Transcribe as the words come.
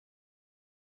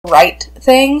right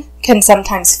thing can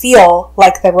sometimes feel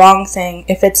like the wrong thing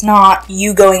if it's not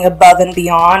you going above and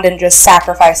beyond and just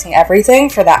sacrificing everything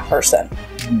for that person.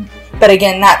 But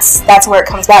again, that's where it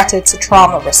comes back to. It's a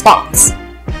trauma response,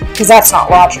 because that's not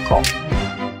logical.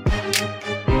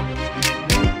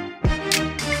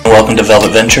 Welcome to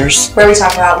Velvet Ventures, where we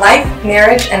talk about life,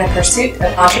 marriage, and the pursuit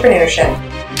of entrepreneurship.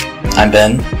 I'm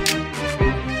Ben.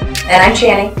 And I'm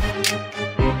Channing.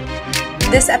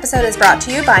 This episode is brought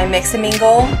to you by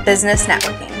Mingle Business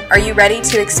Networking. Are you ready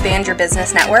to expand your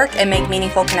business network and make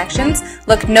meaningful connections?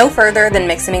 Look no further than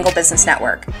Mingle Business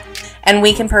Network. And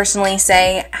we can personally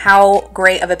say how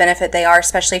great of a benefit they are,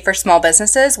 especially for small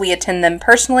businesses. We attend them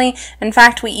personally. In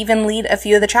fact, we even lead a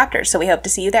few of the chapters, so we hope to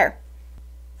see you there.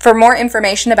 For more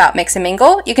information about Mix and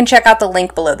Mingle, you can check out the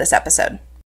link below this episode.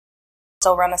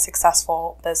 Still run a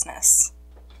successful business.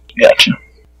 Gotcha.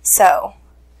 So,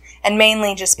 and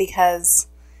mainly just because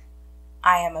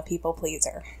I am a people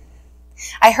pleaser.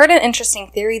 I heard an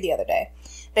interesting theory the other day.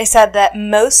 They said that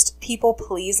most people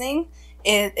pleasing,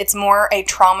 it's more a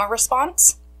trauma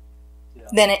response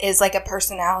than it is like a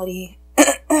personality,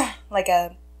 like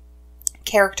a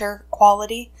character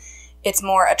quality. It's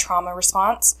more a trauma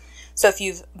response. So if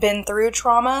you've been through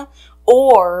trauma,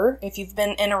 or if you've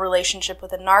been in a relationship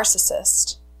with a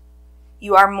narcissist,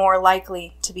 you are more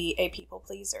likely to be a people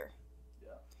pleaser.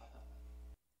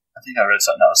 I think I read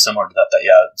something that was similar to that.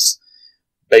 Yeah, it's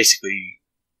basically,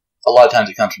 a lot of times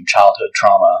it comes from childhood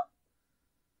trauma.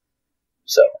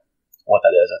 So, what that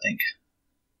is, I think,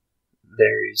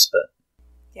 varies, but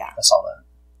yeah, that's all that.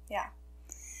 Yeah.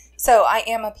 So, I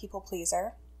am a people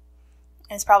pleaser,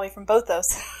 and it's probably from both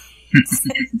those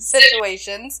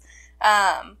situations.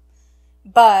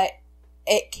 But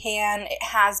it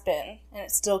has been, and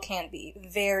it still can be,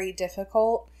 very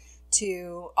difficult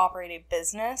to operate a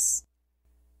business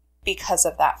because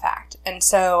of that fact. And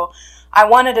so I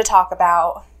wanted to talk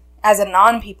about, as a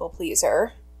non-people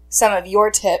pleaser, some of your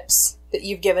tips that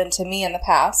you've given to me in the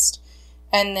past,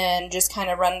 and then just kind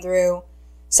of run through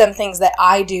some things that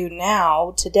I do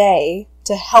now, today,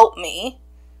 to help me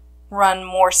run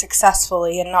more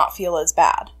successfully and not feel as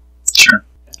bad. Sure.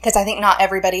 Because I think not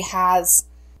everybody has,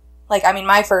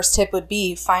 my first tip would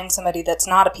be find somebody that's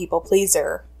not a people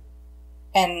pleaser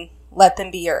and let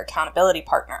them be your accountability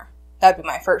partner. That would be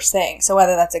my first thing. So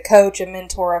whether that's a coach, a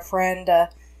mentor, a friend, a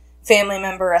family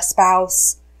member, a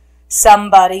spouse,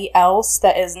 somebody else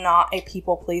that is not a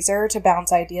people pleaser to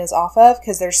bounce ideas off of.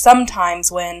 Because there's some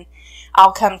times when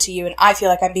I'll come to you and I feel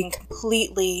like I'm being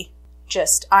completely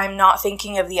I'm not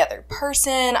thinking of the other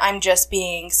person. I'm just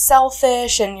being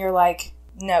selfish. And you're like,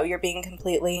 no, you're being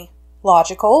completely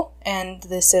logical. And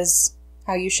this is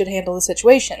how you should handle the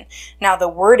situation. Now, the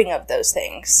wording of those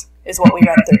things is what we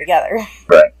run through together.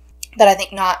 Right. But I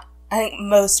think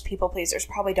most people pleasers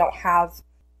probably don't have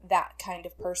that kind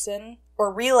of person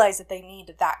or realize that they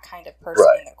need that kind of person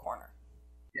in their corner.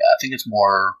 Yeah, I think it's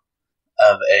more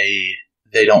of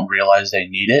they don't realize they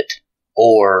need it,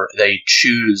 or they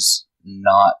choose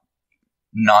not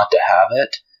to have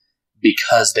it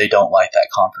because they don't like that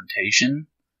confrontation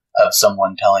of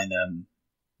someone telling them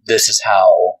this is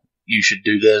how you should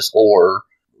do this, or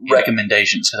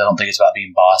recommendations, because I don't think it's about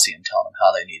being bossy and telling them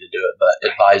how they need to do it, but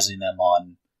advising them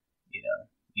on,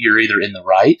 you're either in the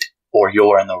right or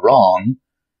you're in the wrong,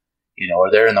 or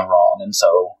they're in the wrong. And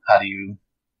so how do you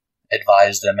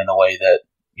advise them in a way that,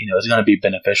 is going to be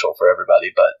beneficial for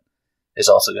everybody, but is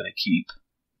also going to keep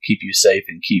you safe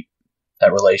and keep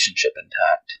that relationship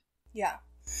intact? Yeah.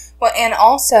 Well, and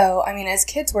also, as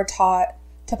kids we're taught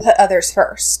to put others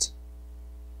first.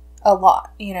 A lot,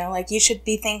 you shouldn't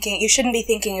be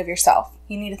thinking of yourself.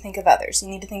 You need to think of others.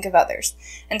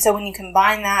 And so when you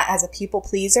combine that as a people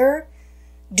pleaser,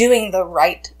 doing the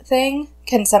right thing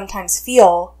can sometimes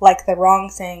feel like the wrong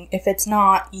thing if it's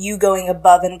not you going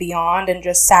above and beyond and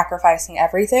just sacrificing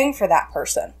everything for that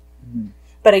person. Mm-hmm.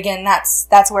 But again,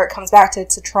 that's where it comes back to.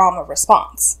 It's a trauma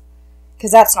response, because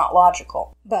that's not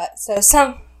logical. But so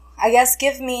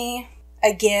give me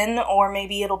again, or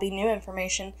maybe it'll be new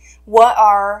information. What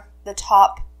are the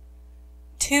top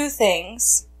 2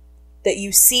 things that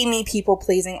you see me people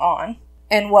pleasing on,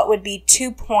 and what would be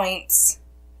 2 points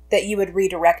that you would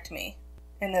redirect me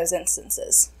in those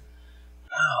instances?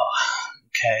 Oh,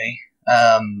 okay.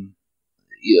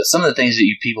 Some of the things that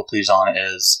you people please on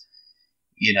is,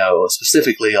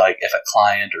 specifically like if a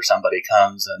client or somebody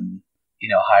comes and,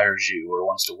 hires you or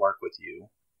wants to work with you,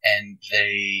 and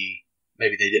maybe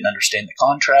they didn't understand the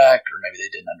contract, or maybe they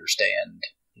didn't understand,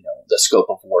 the scope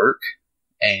of work,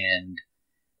 and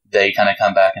they kind of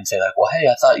come back and say like, well, hey,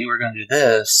 I thought you were going to do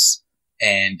this.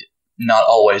 And not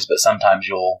always, but sometimes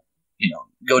you'll,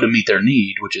 go to meet their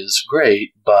need, which is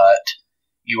great, but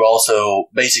you also,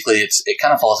 basically, it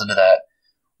kind of falls into that,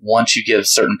 once you give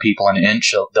certain people an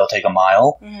inch, they'll take a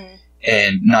mile. Mm-hmm.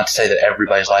 And not to say that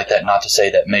everybody's like that, not to say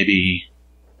that maybe,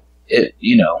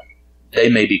 they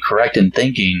may be correct in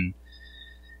thinking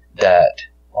that,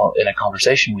 well, in a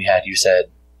conversation we had, you said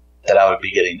that I would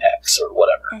be getting X or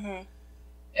whatever. Mm-hmm.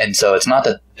 And so it's not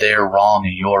that they're wrong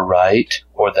and you're right,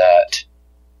 or that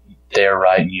they're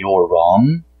right and you're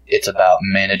wrong. It's about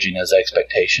managing those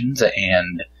expectations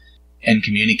and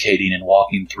communicating and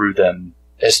walking through them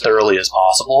as thoroughly as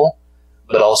possible,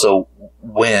 but also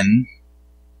when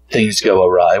things go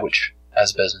awry, which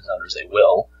as business owners they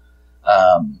will,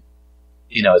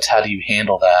 it's how do you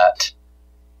handle that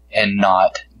and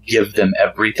not give them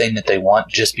everything that they want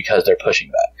just because they're pushing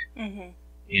back. Mm-hmm.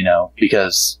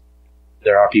 Because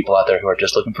there are people out there who are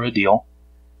just looking for a deal.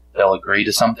 They'll agree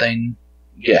to something,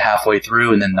 get halfway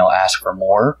through, and then they'll ask for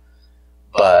more,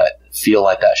 but feel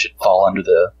like that should fall under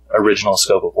the original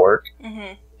scope of work.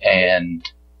 Mm-hmm. And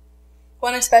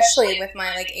especially with my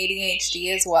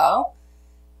ADHD as well,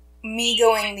 me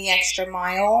going the extra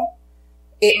mile,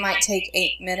 it might take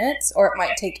 8 minutes or it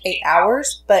might take 8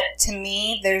 hours, but to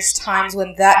me, there's times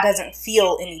when that doesn't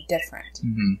feel any different.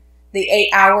 Mm-hmm. The 8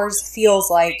 hours feels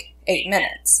like 8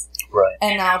 minutes. Right.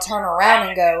 And I'll turn around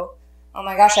and go, oh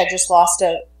my gosh, I just lost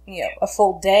a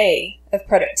full day of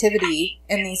productivity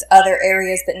in these other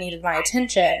areas that needed my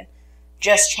attention,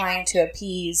 just trying to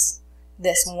appease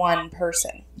this one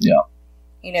person. Yeah.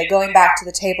 Going back to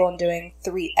the table and doing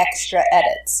 3 extra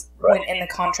edits, right, when in the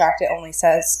contract it only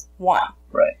says 1.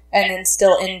 Right. And then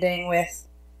still ending with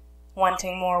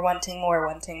wanting more, wanting more,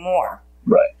 wanting more.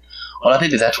 Right. Well, I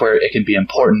think that's where it can be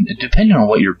important, depending on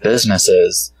what your business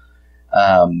is.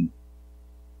 I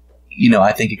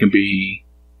think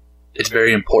it's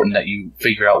very important that you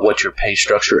figure out what your pay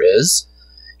structure is.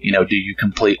 Do you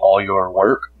complete all your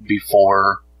work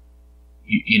before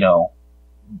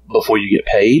before you get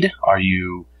paid? Are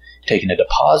you taking a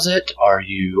deposit? Are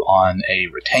you on a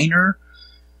retainer?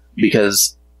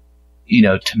 Because,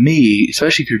 to me,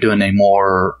 especially if you're doing a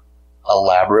more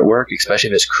elaborate work, especially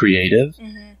if it's creative,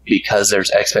 mm-hmm, because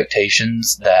there's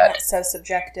expectations that... That's so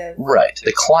subjective. Right.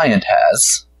 The client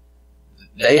has.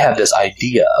 They have this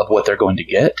idea of what they're going to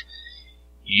get.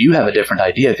 You have a different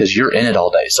idea because you're in it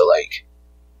all day. So,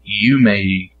 you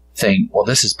may think, well,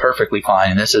 this is perfectly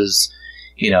fine. This is,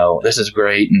 this is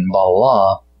great and blah, blah,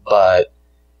 blah. But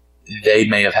they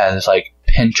may have had this,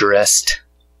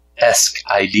 Pinterest-esque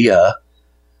idea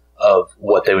of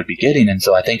what they would be getting. And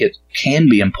so I think it can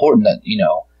be important that,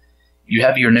 you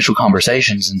have your initial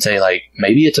conversations and say,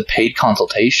 maybe it's a paid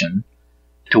consultation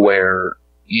to where,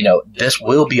 this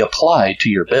will be applied to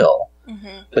your bill.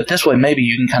 Mm-hmm. But this way, maybe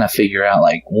you can kind of figure out,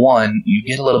 one, you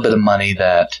get a little bit of money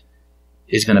that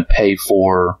is going to pay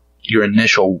for your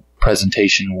initial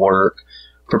presentation work,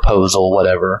 proposal,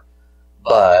 whatever.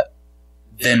 But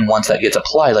then once that gets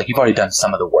applied, you've already done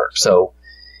some of the work. So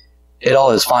it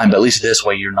all is fine, but at least this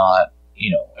way you're not,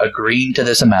 agreeing to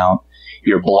this amount.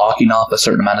 You're blocking off a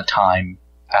certain amount of time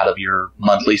out of your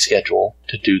monthly schedule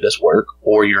to do this work,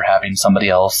 or you're having somebody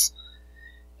else,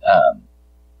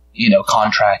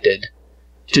 contracted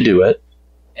to do it.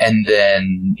 And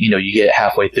then, you get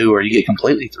halfway through or you get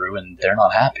completely through and they're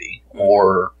not happy.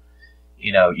 Or,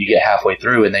 you get halfway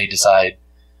through and they decide,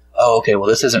 oh, okay, well,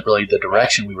 this isn't really the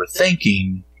direction we were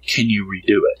thinking. Can you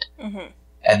redo it? Mm-hmm.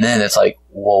 And then it's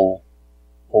well,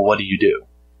 what do you do?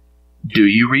 Do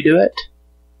you redo it?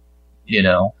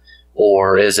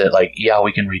 Or is it yeah,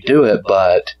 we can redo it,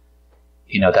 but,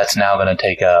 that's now going to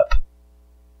take up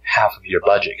half of your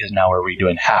budget because now we're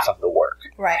redoing half of the work.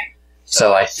 Right.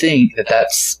 So I think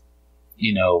that's,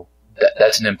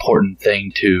 that's an important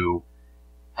thing to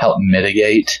help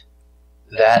mitigate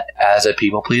that as a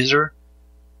people pleaser.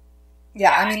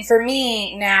 Yeah, for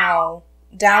me now,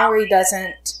 Dowry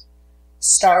doesn't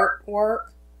start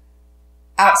work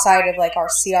outside of our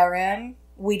CRM.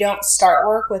 We don't start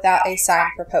work without a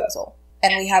signed proposal.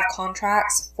 And we have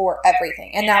contracts for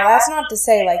everything. And now that's not to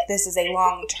say this is a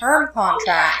long-term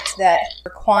contract that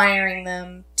requiring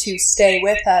them to stay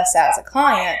with us as a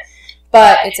client,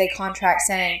 but it's a contract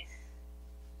saying,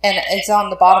 and it's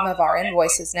on the bottom of our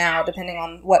invoices now, depending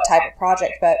on what type of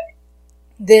project, but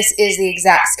this is the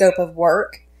exact scope of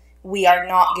work. We are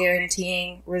not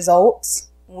guaranteeing results.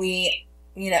 We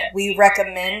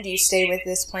recommend you stay with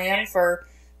this plan for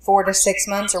 4 to 6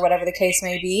 months or whatever the case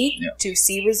may be, yeah, to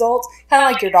see results. Kind of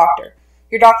like your doctor.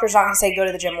 Your doctor's not going to say go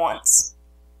to the gym once.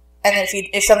 And then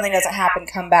if something doesn't happen,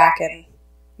 come back and,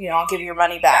 I'll give you your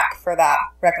money back for that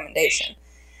recommendation.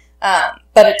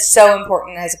 But it's so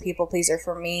important as a people pleaser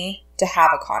for me to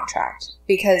have a contract,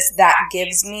 because that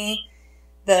gives me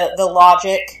the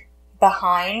logic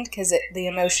behind, because the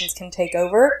emotions can take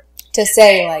over, to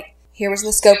say, like, here was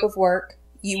the scope of work.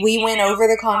 We went over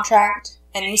the contract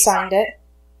and you signed it.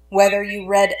 Whether you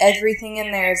read everything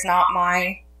in there is not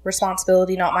my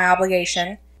responsibility, not my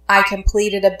obligation. I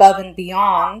completed above and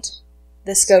beyond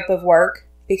the scope of work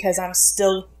because I'm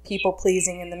still people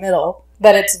pleasing in the middle.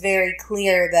 But it's very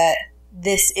clear that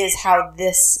this is how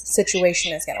this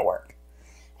situation is going to work.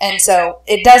 And so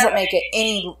it doesn't make it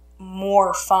any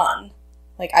more fun.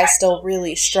 Like, I still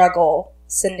really struggle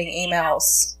sending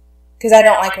emails because I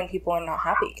don't like when people are not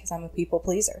happy, because I'm a people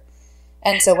pleaser.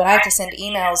 And so when I have to send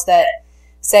emails that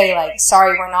say, like,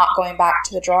 sorry, we're not going back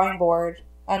to the drawing board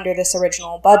under this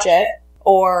original budget,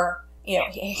 or, you know,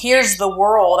 here's the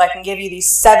world, I can give you these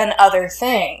 7 other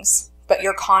things, but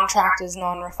your contract is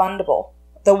non-refundable.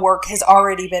 The work has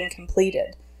already been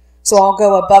completed. So I'll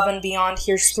go above and beyond.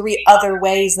 Here's 3 other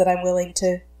ways that I'm willing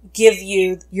to give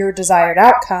you your desired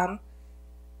outcome,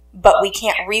 but we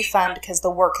can't refund because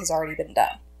the work has already been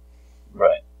done.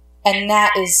 Right. And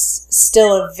that is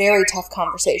still a very tough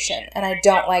conversation, and I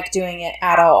don't like doing it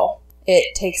at all.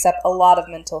 It takes up a lot of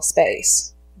mental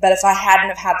space. But if I hadn't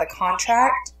have had the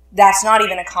contract, that's not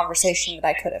even a conversation that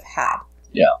I could have had.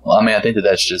 Yeah. Well, I mean, I think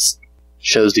that's just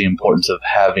shows the importance of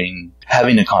having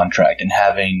a contract and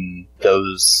having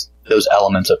those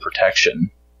elements of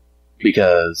protection,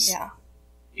 because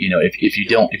you know, if you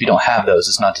don't have those,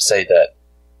 it's not to say that,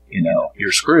 you know,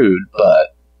 you're screwed,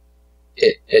 but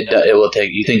it will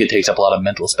take, you think it takes up a lot of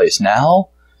mental space now.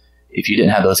 If you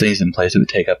didn't have those things in place, it would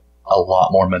take up a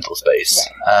lot more mental space.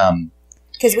 Right.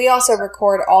 Because we also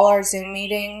record all our Zoom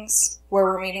meetings where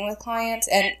we're meeting with clients,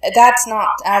 and that's not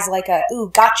as like a,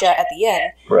 ooh, gotcha at the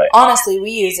end. Right. Honestly,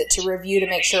 we use it to review to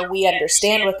make sure we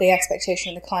understand what the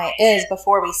expectation of the client is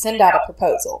before we send out a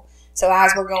proposal. So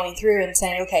as we're going through and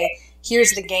saying, okay,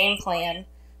 here's the game plan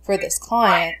for this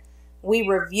client, we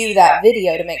review that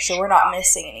video to make sure we're not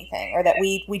missing anything, or that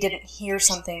we didn't hear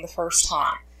something the first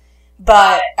time.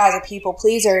 But as a people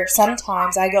pleaser,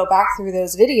 sometimes I go back through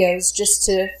those videos just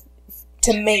to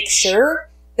make sure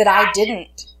that I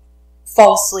didn't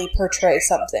falsely portray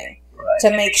something. Right.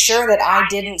 To make sure that I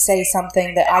didn't say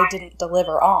something that I didn't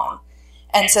deliver on.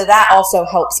 And so that also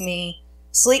helps me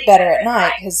sleep better at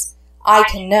night, because I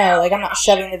can know, like, I'm not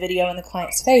shoving the video in the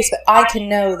client's face, but I can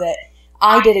know that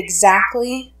I did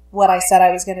exactly what I said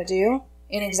I was going to do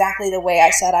in exactly the way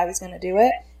I said I was going to do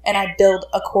it, and I billed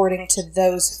according to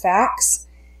those facts,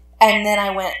 and then I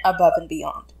went above and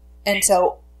beyond. And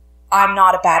so I'm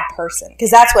not a bad person,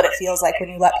 because that's what it feels like when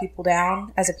you let people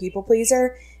down as a people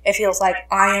pleaser. It feels like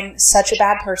I am such a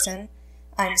bad person.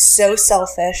 I'm so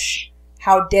selfish.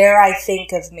 How dare I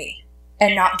think of me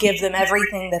and not give them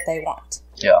everything that they want?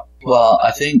 Yeah. Well,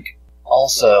 I think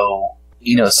also,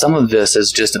 you know, some of this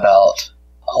is just about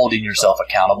holding yourself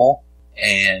accountable.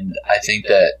 And I think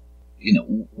that, you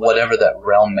know, whatever that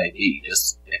realm may be,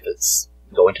 just if it's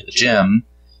going to the gym,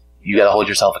 you got to hold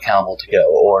yourself accountable to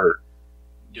go, or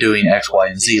doing X, Y,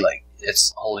 and Z. Like,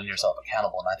 it's holding yourself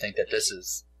accountable. And I think that this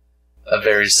is a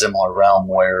very similar realm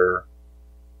where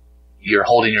you're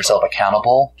holding yourself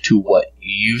accountable to what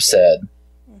you said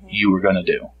you were going to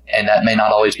do. And that may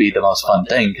not always be the most fun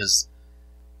thing, because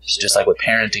it's just like with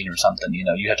parenting or something, you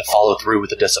know, you have to follow through with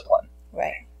the discipline.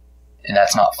 Right. And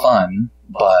that's not fun,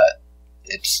 but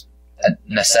it's a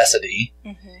necessity.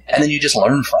 Mm-hmm. And then you just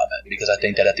learn from it, because I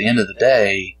think that at the end of the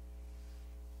day,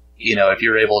 you know, if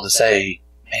you're able to say,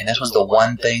 man, this was the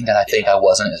one thing that I think I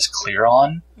wasn't as clear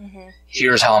on,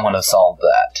 here's how I'm going to solve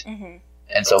that.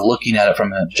 And so looking at it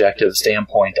from an objective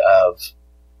standpoint of,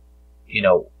 you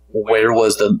know, where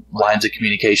was the lines of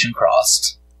communication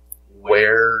crossed?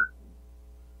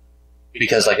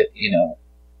 Because, like, you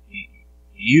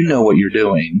know what you're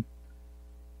doing.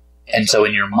 And so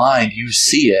in your mind, you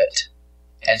see it.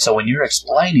 And so when you're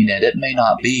explaining it, it may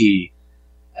not be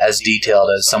as detailed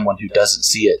as someone who doesn't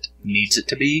see it needs it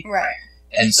to be. Right.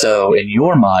 And so in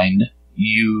your mind,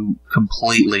 you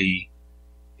completely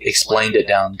explained it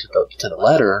down to the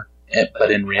letter.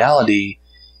 But in reality,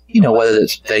 you know, whether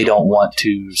it's they don't want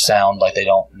to sound like they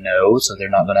don't know, so they're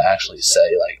not going to actually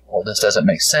say, like, well, this doesn't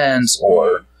make sense,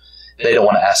 or they don't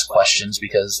want to ask questions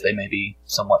because they may be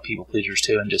somewhat people pleasers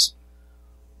too and just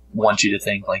want you to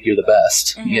think like you're the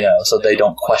best, you know, so they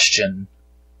don't question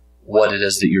what it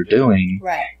is that you're doing.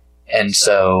 Right. And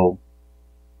so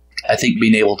I think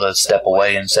being able to step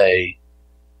away and say,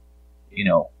 you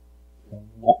know,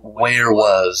 where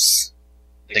was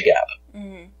the gap?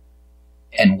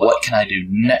 And what can I do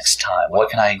next time? What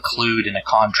can I include in a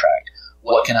contract?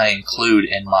 What can I include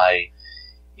in my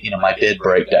my bid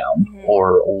breakdown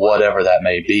or whatever that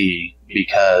may be,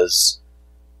 because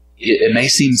it may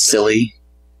seem silly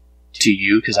to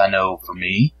you, because I know for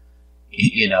me,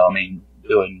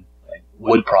 doing like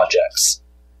wood projects,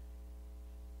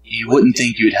 you wouldn't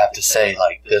think you'd have to say,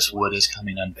 like, this wood is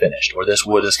coming unfinished, or this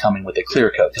wood is coming with a clear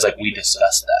coat, because, like, we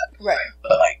discussed that. Right.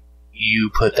 But, like, you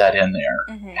put that in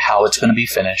there, how it's going to be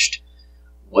finished,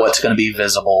 what's going to be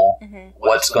visible,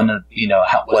 what's going to,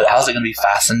 how's it going to be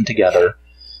fastened together.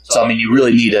 So, you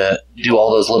really need to do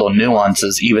all those little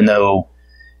nuances, even though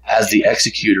as the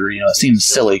executor, it seems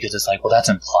silly, because it's like, well, that's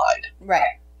implied.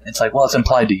 Right. It's like, well, it's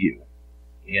implied to you,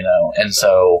 and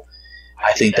so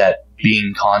I think that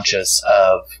being conscious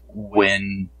of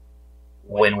when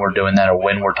we're doing that, or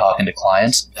when we're talking to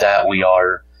clients, that we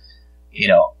are,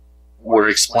 we're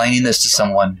explaining this to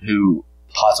someone who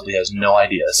possibly has no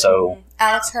idea. So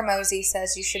Alex Hermosi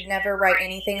says you should never write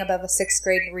anything above a 6th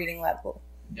grade reading level.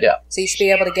 Yeah. So you should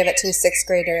be able to give it to a 6th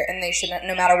grader, and they should,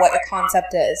 no matter what your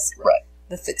concept is, right,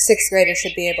 the 6th grader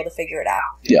should be able to figure it out.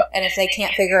 Yeah. And if they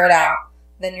can't figure it out,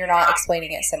 then you're not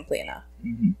explaining it simply enough.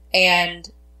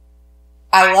 And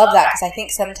I love that, because I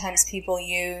think sometimes people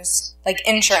use, like,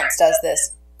 insurance does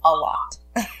this a lot.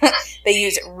 They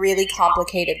use really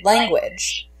complicated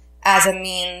language as a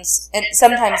means, and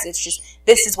sometimes it's just,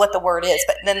 this is what the word is,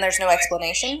 but then there's no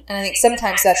explanation. And I think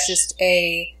sometimes that's just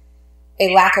a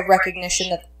lack of recognition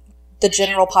that the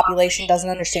general population doesn't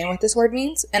understand what this word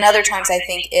means. And other times I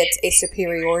think it's a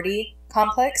superiority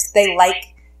complex. They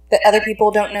like that other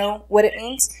people don't know what it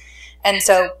means. And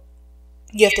so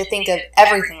you have to think of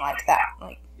everything like that.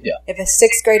 Like, if a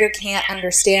 6th grader can't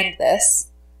understand this,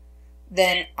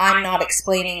 then I'm not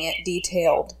explaining it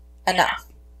detailed enough.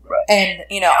 Right. And,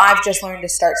 I've just learned to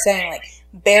start saying, like,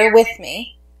 bear with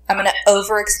me. I'm going to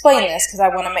over-explain this because I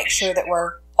want to make sure that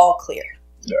we're all clear.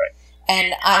 Right.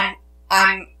 And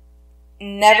I'm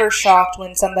never shocked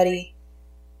when somebody,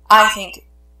 I think,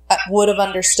 would have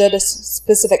understood a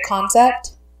specific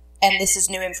concept, and this is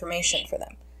new information for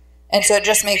them. And so it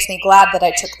just makes me glad that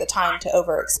I took the time to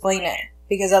over-explain it,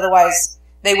 because otherwise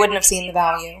they wouldn't have seen the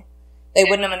value. They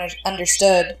wouldn't have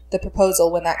understood the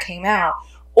proposal when that came out.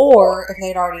 Or if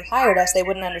they'd already hired us, they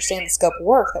wouldn't understand the scope of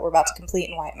work that we're about to complete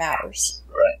and why it matters.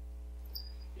 Right.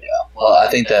 Yeah. Well, I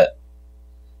think that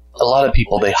a lot of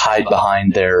people, they hide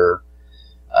behind their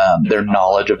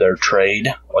knowledge of their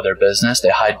trade or their business. They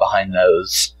hide behind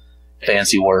those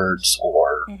fancy words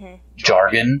or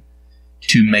jargon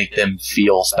to make them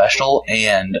feel special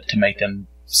and to make them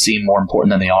seem more important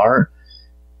than they are,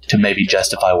 to maybe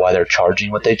justify why they're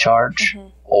charging what they charge,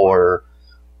 or,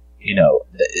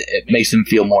 it makes them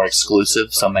feel more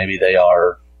exclusive, so maybe they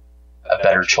are a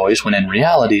better choice, when in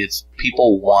reality, it's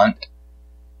people want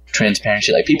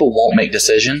transparency. Like, people won't make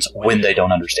decisions when they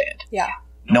don't understand. Yeah.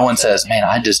 No one says, man,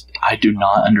 I do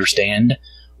not understand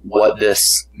what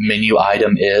this menu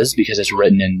item is because it's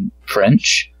written in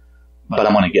French, but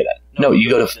I'm going to get it. No, you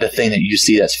go to the thing that you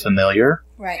see that's familiar.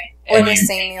 Right. Or the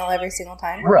same meal every single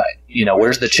time. Right.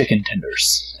 Where's the chicken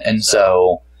tenders? And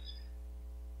so,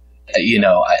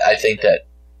 I think that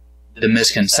the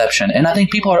misconception, and I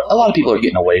think a lot of people are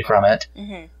getting away from it,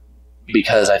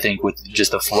 because I think with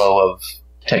just the flow of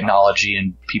technology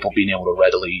and people being able to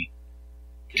readily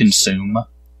consume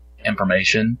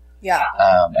information,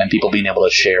 and people being able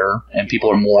to share, and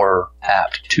people are more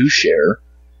apt to share,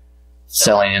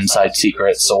 selling inside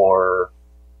secrets, or,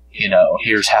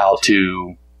 here's how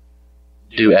to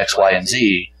do X, Y, and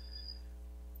Z.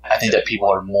 I think that people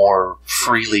are more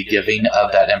freely giving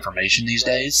of that information these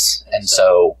days, and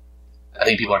so I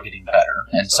think people are getting better,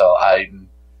 and so I'm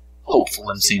hopeful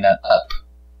in seeing that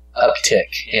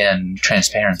uptick in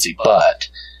transparency. But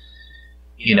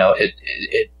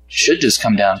it should just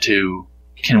come down to,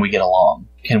 can we get along?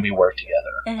 Can we work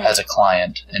together as a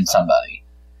client and somebody?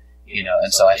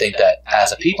 And so I think that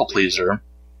as a people pleaser,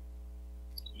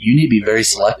 you need to be very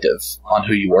selective on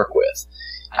who you work with.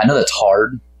 I know that's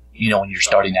hard, when you're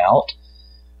starting out,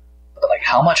 but like,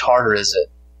 how much harder is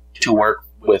it to work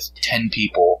with 10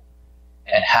 people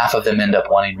and half of them end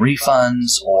up wanting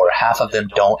refunds, or half of them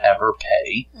don't ever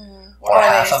pay, or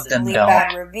half of them don't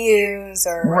bad reviews,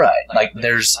 or right? Like,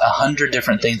 there's 100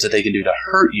 different things that they can do to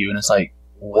hurt you, and it's like,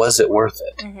 was it worth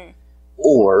it?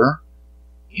 Or,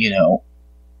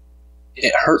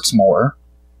 it hurts more,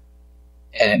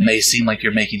 and it may seem like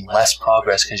you're making less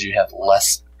progress because you have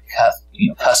less,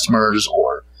 customers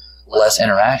or less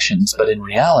interactions, but in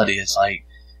reality, it's like,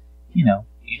 you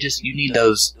need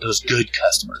those good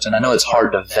customers. And I know it's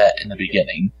hard to vet in the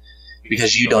beginning,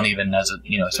 because you don't even,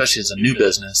 especially as a new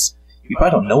business, you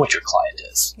probably don't know what your client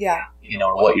is. Yeah.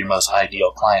 Or what your most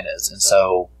ideal client is. And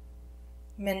so,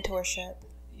 mentorship.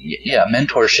 yeah,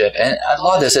 mentorship. And a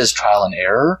lot of this is trial and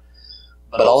error,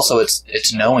 but also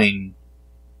it's knowing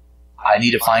I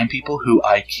need to find people who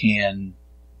I can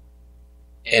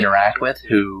interact with,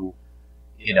 who,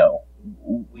 you know,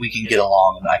 we can get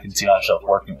along and I can see myself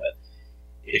working with.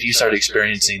 If you start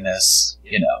experiencing this,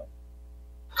 you know,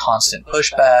 constant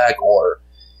pushback, or,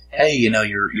 hey, you know,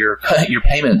 your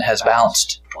payment has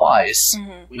bounced twice,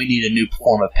 we need a new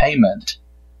form of payment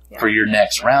for your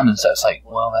next round, and so it's like,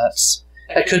 well,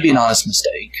 that could be an honest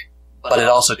mistake, but it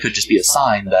also could just be a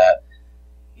sign that,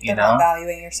 you know, not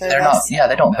valuing your service.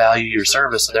 They don't value your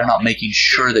service. They're not making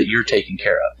sure that you're taken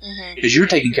care of, because you're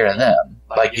taking care of them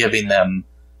by giving them,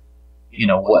 you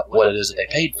know, what it is that they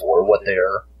paid for,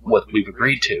 what we've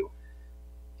agreed to.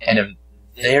 And if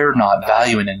they're not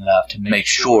valuing it enough to make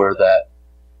sure that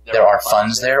there are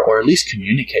funds there, or at least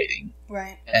communicating,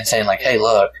 right, and saying like, hey,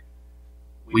 look,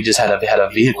 we just had a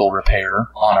vehicle repair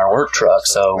on our work truck,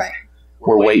 so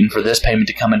we're waiting for this payment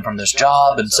to come in from this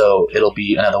job, and so it'll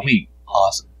be another week.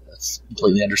 Awesome. That's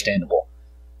completely understandable.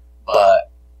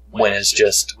 But when it's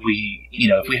just,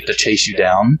 if we have to chase you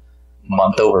down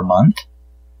month over month,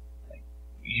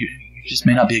 you just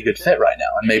may not be a good fit right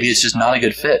now. And maybe it's just not a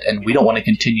good fit, and we don't want to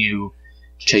continue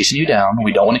chasing you down.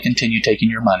 We don't want to continue taking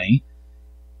your money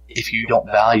if you don't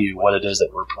value what it is that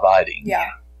we're providing. Yeah.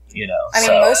 You know, I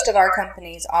mean, most of our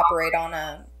companies operate on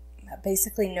a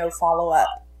basically no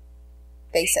follow-up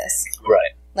basis.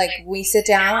 Right. Like, we sit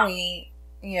down,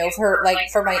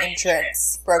 for my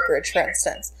insurance brokerage, for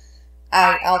instance,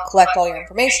 I'll collect all your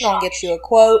information, I'll get you a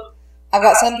quote. I've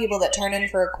got some people that turn in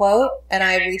for a quote, and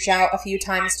I reach out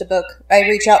twice to book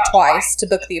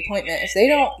the appointment. If they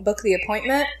don't book the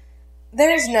appointment,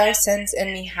 there's no sense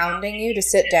in me hounding you to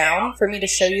sit down for me to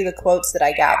show you the quotes that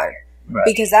I gathered. Right.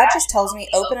 Because that just tells me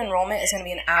open enrollment is going to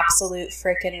be an absolute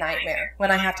freaking nightmare when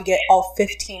I have to get all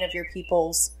 15 of your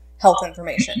people's health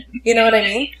information. You know what I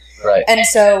mean? Right. And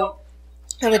so,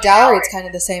 and with Dowry, it's kind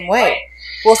of the same way.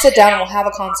 We'll sit down and we'll have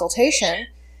a consultation,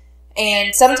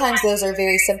 and sometimes those are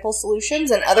very simple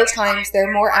solutions, and other times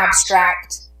they're more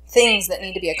abstract things that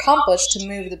need to be accomplished to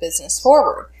move the business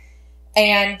forward.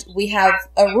 And we have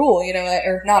a rule,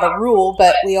 or not a rule,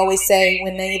 but we always say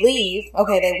when they leave,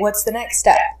 okay, what's the next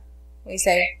step? We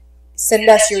say, send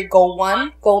us your goal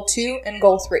 1, goal 2, and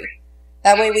goal 3.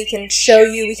 That way we can show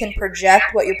you, we can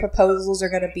project what your proposals are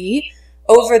going to be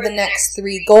over the next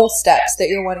 3 goal steps that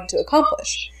you're wanting to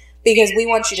accomplish. Because we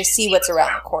want you to see what's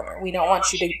around the corner. We don't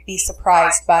want you to be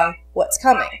surprised by what's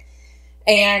coming.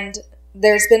 And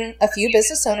there's been a few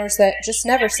business owners that just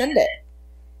never send it.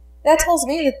 That tells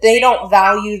me that they don't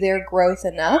value their growth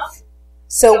enough.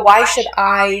 So why should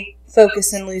I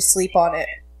focus and lose sleep on it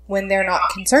when they're not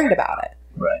concerned about it?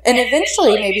 Right. And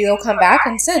eventually maybe they'll come back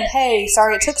and send, hey,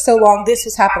 sorry it took so long, this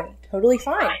was happening. Totally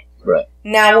fine. Right.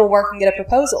 Now we'll work and get a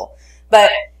proposal. But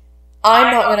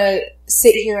I'm not going to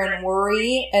sit here and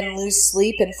worry and lose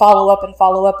sleep and follow up.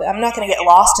 I'm not going to get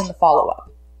lost in the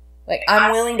follow-up. Like,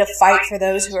 I'm willing to fight for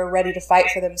those who are ready to fight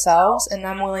for themselves, and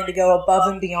I'm willing to go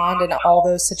above and beyond in all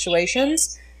those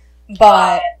situations.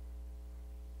 But,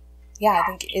 yeah, I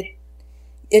think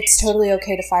it's totally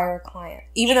okay to fire a client,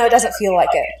 even though it doesn't feel like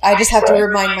it. I just have to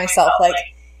remind myself, like,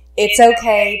 it's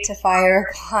okay to fire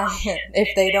a client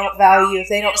if they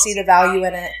don't see the value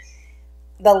in it.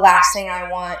 The last thing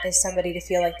I want is somebody to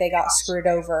feel like they got screwed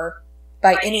over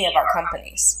by any of our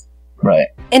companies. Right.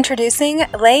 Introducing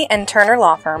Lay & Turner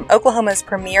Law Firm, Oklahoma's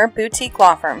premier boutique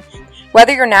law firm.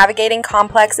 Whether you're navigating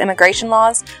complex immigration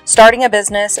laws, starting a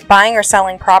business, buying or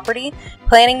selling property,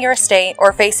 planning your estate,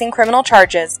 or facing criminal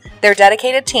charges, their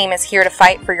dedicated team is here to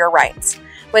fight for your rights.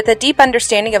 With a deep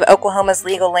understanding of Oklahoma's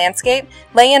legal landscape,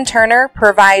 Lay & Turner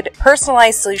provide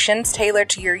personalized solutions tailored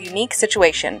to your unique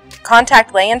situation.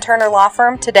 Contact Lay & Turner Law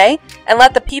Firm today and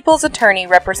let the people's attorney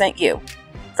represent you.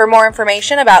 For more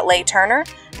information about Lay Turner,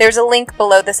 there's a link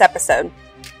below this episode.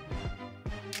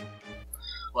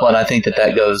 Well, and I think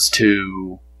that goes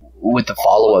to, with the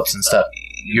follow-ups and stuff,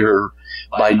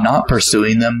 by not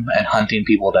pursuing them and hunting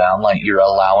people down, like, you're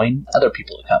allowing other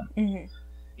people to come.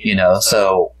 Mm-hmm.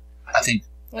 So I think...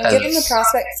 giving the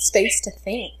prospect space to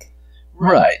think.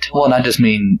 Right. Well, and I just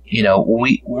mean,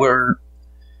 when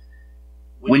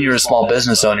you're a small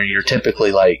business owner, you're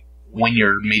typically like, when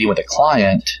you're meeting with a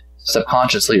client,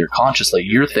 subconsciously or consciously,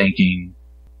 you're thinking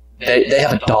they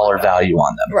have a dollar value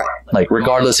on them. Right. Like,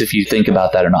 regardless if you think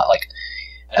about that or not, like,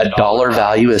 a dollar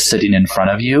value is sitting in front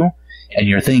of you, and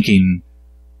you're thinking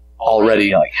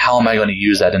already, like, how am I going to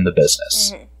use that in the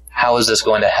business? Mm-hmm. How is this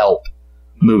going to help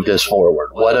move this forward?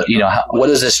 What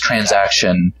is this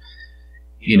transaction,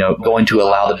 going to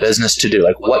allow the business to do?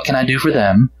 Like, what can I do for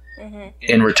them? Mm-hmm.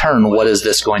 In return, what is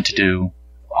this going to do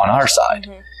on our side?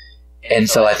 Mm-hmm. And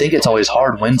so I think it's always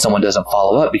hard when someone doesn't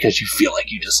follow up because you feel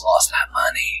like you just lost that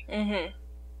money.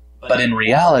 Mm-hmm. But in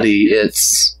reality,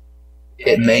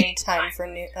 it makes time for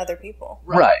other people.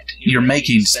 Right. You're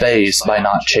making space by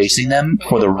not chasing them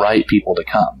for the right people to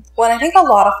come. Well, and I think a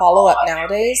lot of follow-up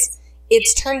nowadays,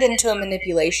 it's turned into a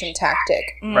manipulation tactic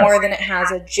more than it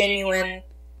has a genuine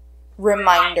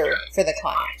reminder for the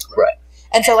client. Right.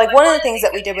 And so, like, one of the things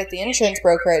that we did with the insurance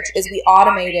brokerage is we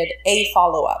automated a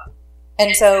follow-up.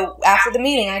 And so after the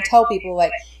meeting, I tell people,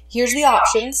 like, here's the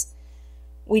options.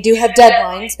 We do have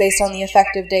deadlines based on the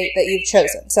effective date that you've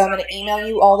chosen. So I'm going to email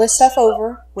you all this stuff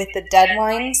over with the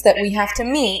deadlines that we have to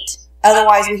meet.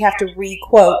 Otherwise, we have to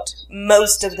re-quote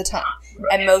most of the time.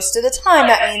 Right. And most of the time,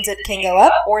 that means it can go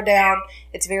up or down.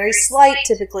 It's very slight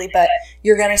typically, but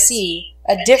you're going to see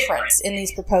a difference in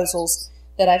these proposals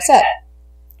that I've said.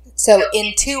 So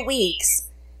in 2 weeks,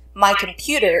 my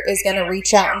computer is going to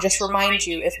reach out and just remind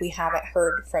you if we haven't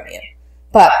heard from you.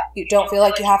 But you don't feel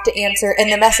like you have to answer.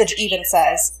 And the message even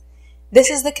says, this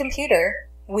is the computer.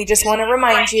 We just want to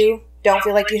remind you. Don't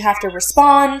feel like you have to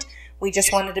respond. We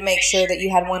just wanted to make sure that you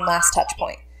had one last touch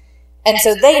point. And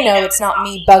so they know it's not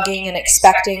me bugging and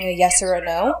expecting a yes or a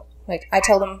no. Like, I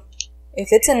tell them, if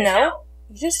it's a no,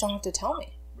 you just don't have to tell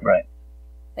me. Right.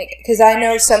 Like, because I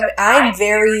know it's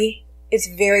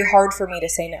very hard for me to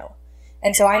say no.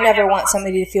 And so I never want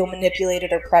somebody to feel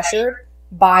manipulated or pressured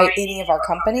by any of our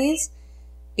companies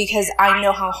because I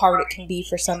know how hard it can be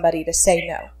for somebody to say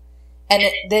no. And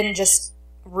it then just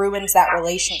ruins that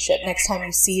relationship. Next time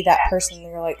you see that person,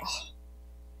 you're like, oh,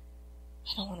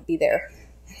 I don't want to be there.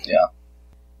 Yeah.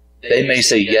 They may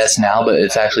say yes now, but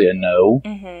it's actually a no.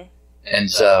 Mm-hmm.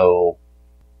 And so,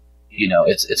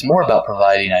 it's more about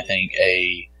providing, I think,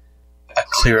 a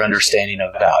clear understanding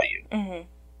of value. Mm-hmm.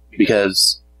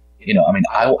 Because,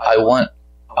 I want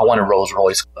a Rolls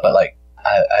Royce, but like,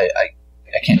 I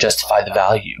can't justify the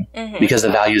value because the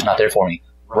value is not there for me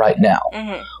right now.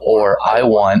 Mm-hmm. Or I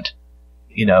want,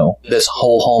 this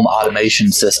whole home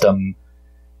automation system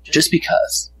just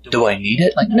because. Do I need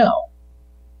it? Like, no.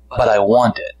 But I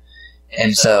want it.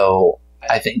 And so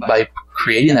I think by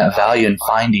creating that value and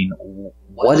finding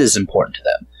what is important to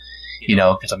them,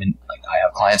 because I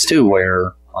have clients too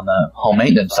where on the home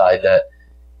maintenance side that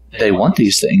they want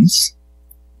these things,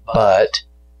 but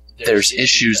there's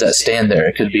issues that stand there.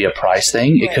 It could be a price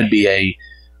thing. It could be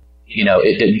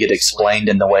it didn't get explained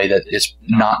in the way that it's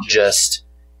not just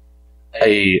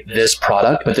this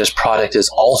product, but this product is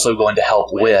also going to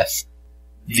help with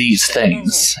these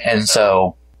things. And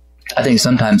so I think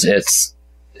sometimes it's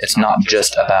not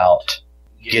just about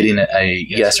getting a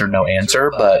yes or no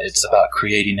answer, but it's about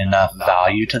creating enough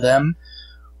value to them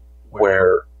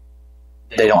where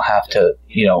they don't have to,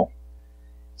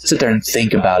 sit there and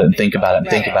think about it and think about it and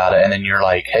think about it. And then you're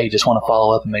like, hey, just want to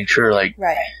follow up and make sure, like,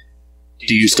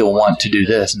 do you still want to do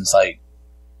this? And it's like,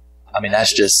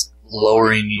 that's just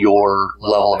lowering your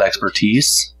level of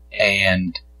expertise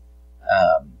and,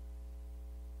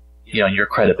 your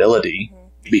credibility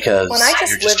because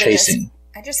you're just chasing.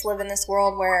 I just live in this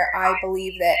world where I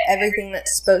believe that everything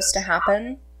that's supposed to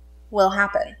happen will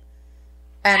happen.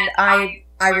 And I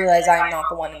realize I'm not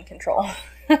the one in control.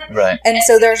 Right. And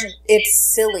so it's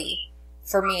silly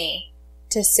for me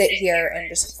to sit here and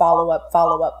just follow up.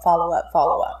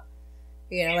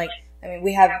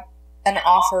 We have an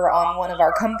offer on one of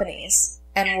our companies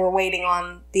and we're waiting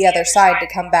on the other side to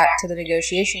come back to the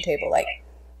negotiation table. Like,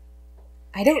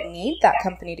 I don't need that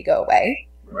company to go away.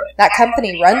 Right. That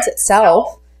company runs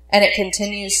itself and it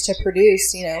continues to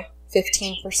produce,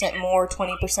 15% more,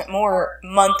 20% more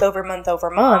month over month over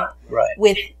month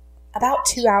with about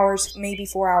 2 hours, maybe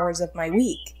 4 hours of my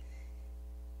week.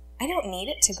 I don't need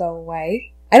it to go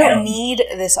away. I don't need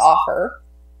this offer.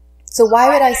 So why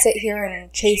would I sit here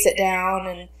and chase it down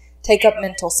and take up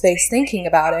mental space thinking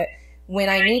about it when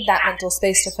I need that mental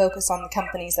space to focus on the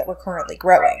companies that we're currently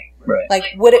growing? Right. Like,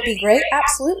 would it be great?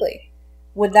 Absolutely.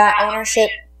 Would that ownership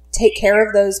take care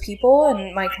of those people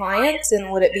and my clients, and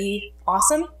would it be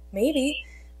awesome? Maybe.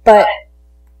 But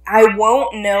I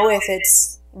won't know if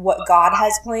it's what God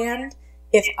has planned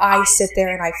if I sit there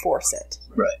and I force it.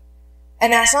 Right.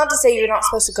 And that's not to say you're not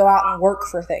supposed to go out and work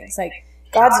for things. Like,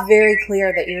 God's very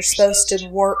clear that you're supposed to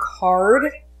work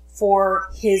hard for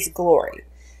His glory.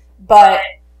 But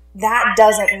that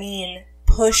doesn't mean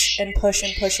push and push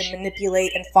and push and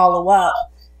manipulate and follow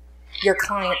up your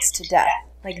clients to death.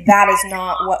 Like, that is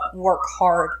not what work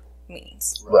hard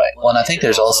means. Right. Well, and I think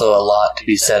there's also a lot to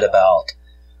be said about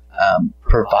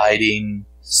providing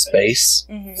space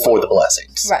for the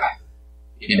blessings. Right.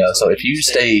 So if you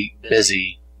stay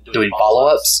busy doing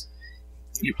follow-ups,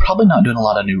 you're probably not doing a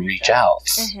lot of new reach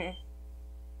outs.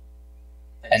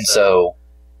 And so,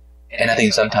 and I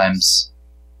think sometimes,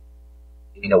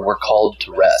 we're called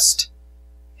to rest,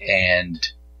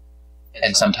 and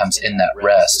sometimes in that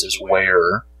rest is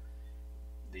where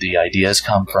the ideas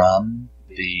come from.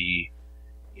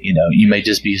 You may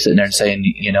just be sitting there and saying,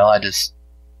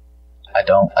 I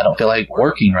don't feel like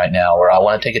working right now, or I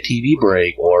want to take a TV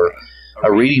break or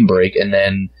a reading break, and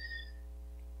then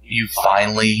you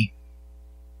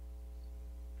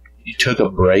took a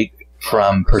break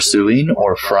from pursuing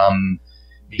or from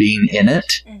being in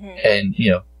it, and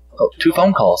 2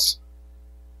 phone calls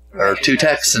or 2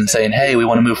 texts and saying, hey, we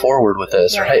want to move forward with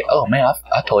this, or hey, oh man,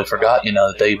 I totally forgot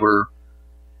that they were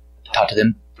talked to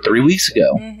them 3 weeks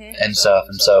ago and stuff.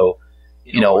 And so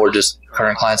or just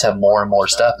current clients have more and more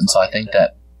stuff, and so I think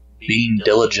that being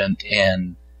diligent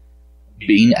in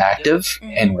being active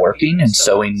and working and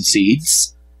sowing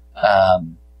seeds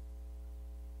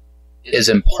is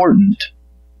important.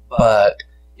 But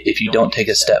if you don't take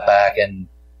a step back and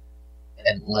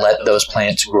let those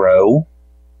plants grow,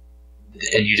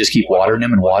 and you just keep watering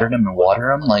them and watering them and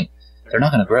watering them, like, they're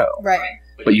not going to grow. Right.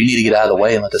 But you need to get out of the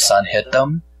way and let the sun hit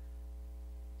them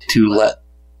to let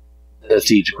the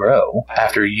seeds grow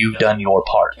after you've done your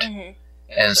part.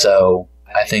 And so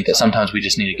I think that sometimes we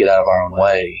just need to get out of our own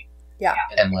way. Yeah.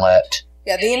 And let.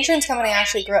 Yeah, the insurance company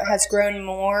actually has grown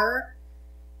more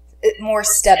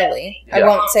steadily. I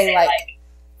won't say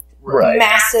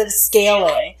massive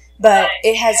scaling, but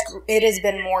it has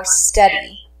been more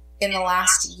steady in the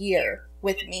last year,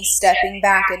 with me stepping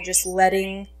back and just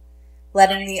letting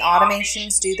the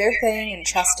automations do their thing and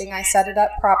trusting I set it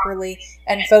up properly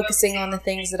and focusing on the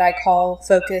things that I call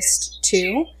focused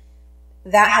 2.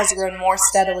 That has grown more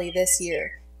steadily this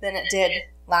year than it did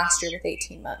last year with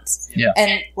 18 months. Yeah.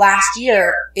 And last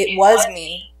year, it was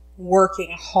me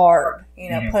working hard,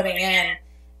 putting in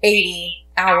 80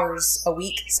 hours a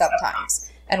week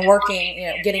sometimes, and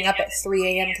working, getting up at 3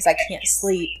 a.m. because I can't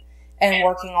sleep, and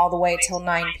working all the way till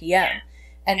 9 p.m.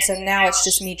 And so now it's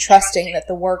just me trusting that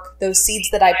those seeds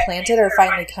that I planted are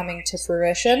finally coming to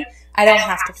fruition. I don't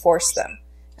have to force them.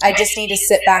 I just need to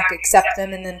sit back, accept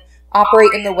them, and then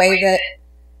operate in the way that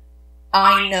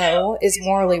I know is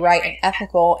morally right and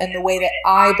ethical, and the way that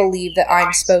I believe that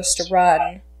I'm supposed to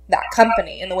run that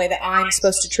company, and the way that I'm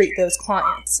supposed to treat those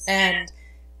clients. And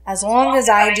as long as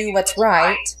I do what's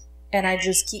right, and I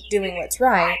just keep doing what's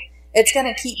right, it's going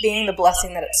to keep being the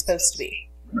blessing that it's supposed to be.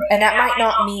 Right. And that might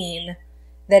not mean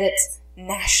that it's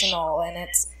national and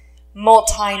it's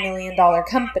multi-million-dollar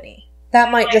company.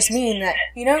 That might just mean that,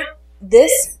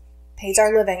 this pays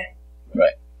our living.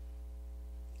 Right.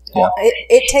 Yeah.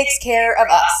 It takes care of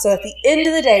us. So at the end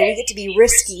of the day, we get to be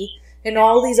risky in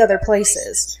all these other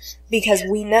places because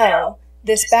we know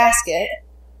this basket,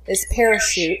 this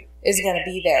parachute, is going to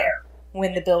be there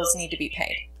when the bills need to be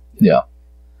paid. Yeah.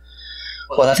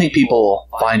 Well, I think people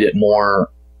find it more,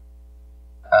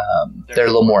 they're a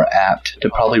little more apt to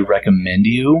probably recommend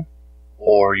you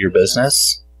or your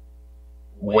business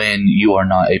when you are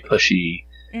not a pushy,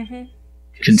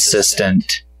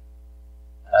 consistent,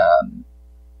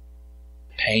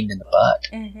 pain in the butt.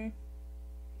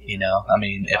 I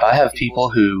mean, if I have people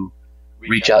who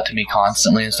reach out to me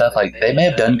constantly and stuff, like, they may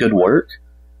have done good work,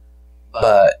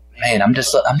 but man, I'm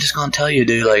just going to tell you,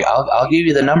 dude, like, I'll give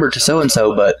you the number to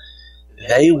so-and-so, but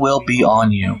they will be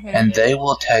on you and they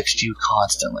will text you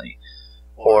constantly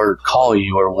or call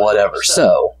you or whatever.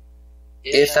 So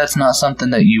if that's not something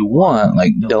that you want,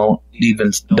 like, don't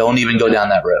even go down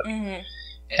that road.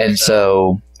 And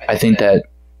so I think that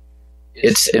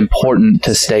it's important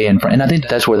to stay in front. And I think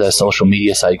that's where the social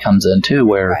media side comes in too,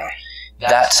 where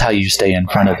that's how you stay in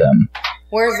front of them.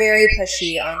 We're very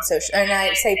pushy on social, and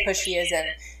I say pushy as in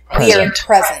we are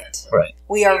present. Right.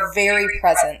 We are very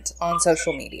present on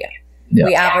social media. Yeah.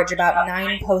 We average about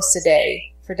 9 posts a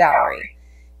day for dowry.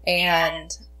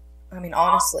 And, I mean,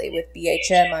 honestly, with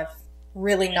BHM, I've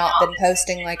really not been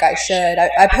posting like I should.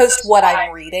 I post what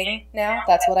I'm reading now.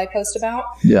 That's what I post about.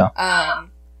 Yeah.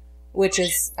 Which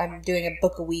is, I'm doing a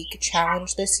book a week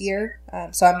challenge this year.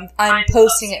 So I'm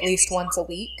posting at least once a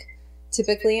week,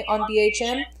 typically on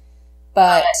BHM.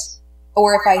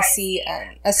 Or if I see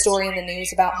a story in the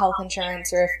news about health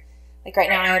insurance, or if, like right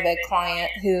now I have a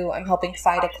client who I'm helping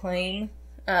fight a claim.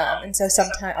 And so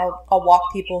sometimes I'll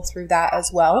walk people through that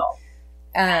as well.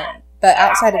 But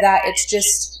outside of that, it's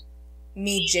just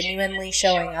me genuinely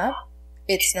showing up.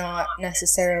 It's not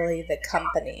necessarily the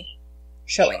company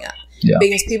showing up. Yeah.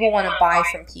 Because people want to buy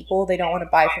from people. They don't want to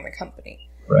buy from a company.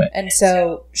 Right. And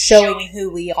so showing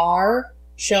who we are,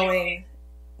 showing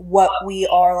what we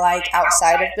are like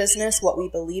outside of business, what we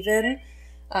believe in,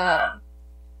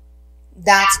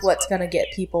 that's what's going to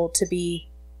get people to be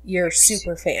your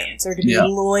super fans or to be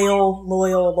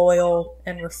loyal,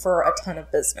 and refer a ton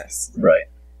of business. Right.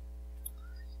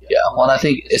 Yeah. Well, and I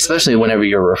think especially whenever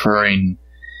you're referring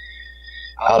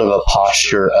out of a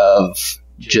posture of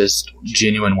just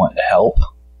genuine want to help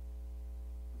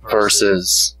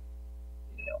versus,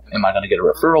 am I going to get a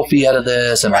referral fee out of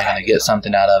this? Am I going to get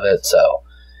something out of it? So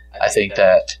I think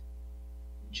that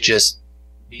just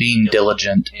being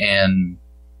diligent and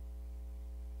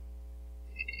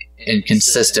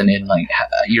consistent in like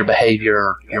your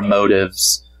behavior, your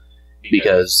motives,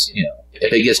 because,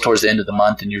 if it gets towards the end of the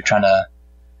month and you're trying to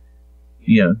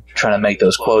make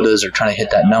those quotas or trying to hit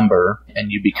that number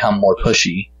and you become more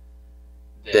pushy,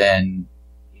 then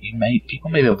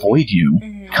people may avoid you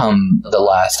come the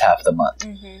last half of the month.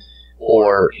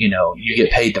 Or, you get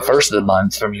paid the first of the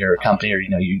month from your company, or,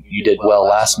 you did well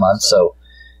last month. So,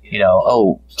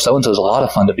 so-and-so's a lot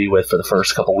of fun to be with for the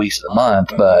first couple weeks of the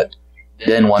month. But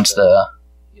then once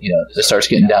it starts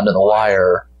getting down to the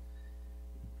wire,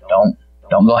 don't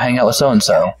go hang out with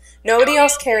so-and-so. Nobody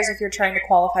else cares if you're trying to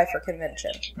qualify for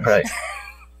convention. Right.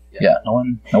 Yeah. No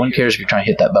one cares if you're trying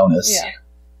to hit that bonus. Yeah.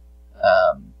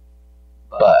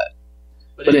 But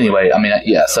anyway,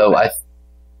 so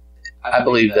I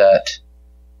believe that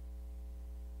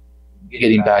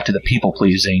getting back to the people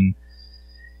pleasing,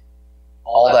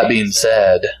 all that being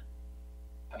said,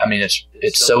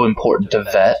 it's so important to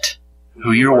vet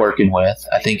who you're working with.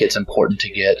 I think it's important to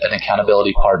get an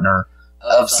accountability partner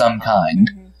of some kind.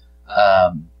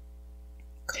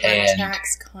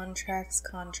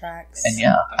 Contracts. And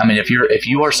yeah, if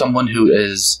you are someone who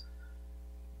is,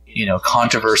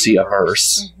 controversy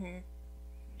averse,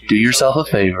 do yourself a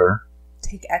favor.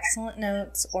 Take excellent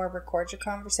notes or record your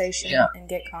conversation and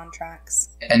get contracts.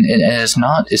 And it's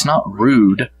not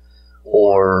rude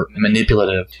or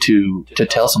manipulative to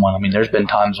tell someone. There's been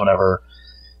times whenever,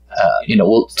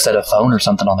 we'll set a phone or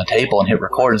something on the table and hit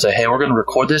record and say, hey, we're going to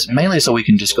record this mainly so we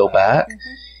can just go back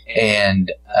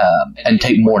and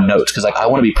take more notes. Because I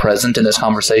want to be present in this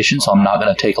conversation, so I'm not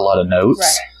going to take a lot of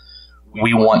notes. Right.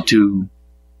 We want to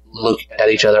look at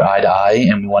each other eye to eye,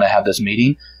 and we want to have this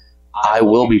meeting. I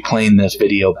will be playing this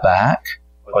video back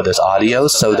or this audio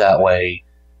so that way,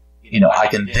 I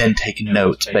can then take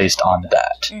notes based on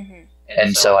that.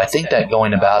 And so I think that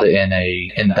going about it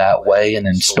in that way and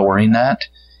then storing that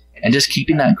and just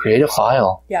keeping that creative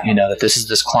file, that this is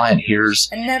this client,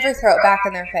 and never throw it back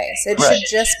in their face. It should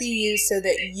just be used so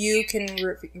that you can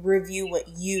review what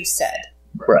you said.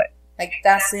 Right. Like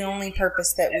that's the only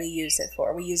purpose that we use it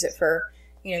for. We use it for,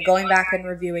 going back and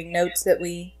reviewing notes that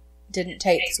we didn't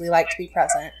take because we like to be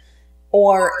present,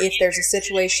 or if there's a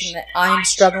situation that I'm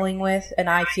struggling with and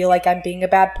I feel like I'm being a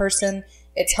bad person,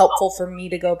 it's helpful for me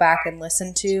to go back and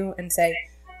listen to and say,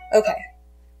 okay,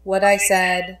 what I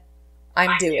said,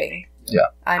 I'm doing. Yeah.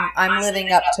 I'm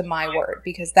living up to my word,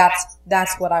 because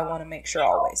that's what I want to make sure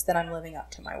always, that I'm living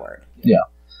up to my word. Yeah.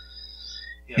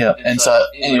 Yeah. And so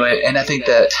anyway, and I think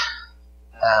that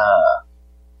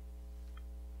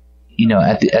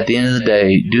at the end of the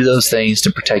day, do those things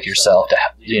to protect yourself,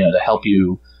 to help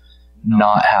you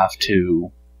not have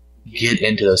to get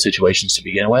into those situations to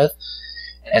begin with.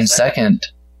 And second,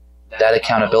 that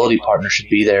accountability partner should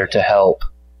be there to help.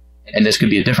 And this could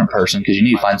be a different person, because you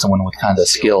need to find someone with kind of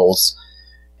skills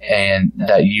and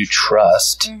that you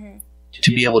trust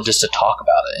to be able just to talk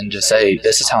about it and just say,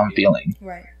 this is how I'm feeling.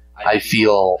 Right. I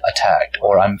feel attacked,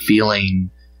 or I'm feeling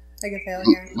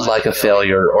like a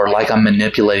failure, or like I'm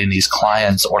manipulating these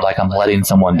clients, or like I'm letting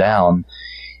someone down.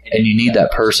 And you need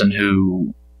that person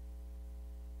who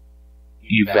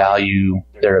you value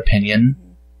their opinion.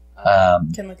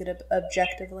 Can look at it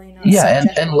objectively.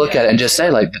 Not and look at it and just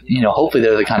say, like, hopefully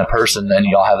they're the kind of person, and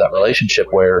y'all have that relationship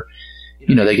where,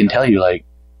 they can tell you, like,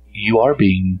 you are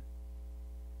being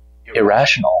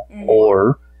irrational,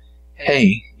 or,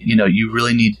 hey, you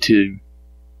really need to.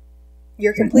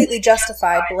 You're completely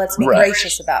justified, but let's be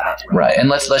gracious about it. Right, and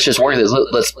let's just work this.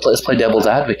 Let's play devil's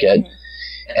advocate,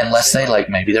 and let's say, like,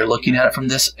 maybe they're looking at it from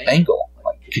this angle.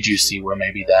 Like, could you see where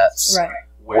maybe that's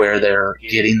where they're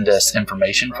getting this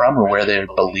information from, or where they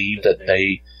believe that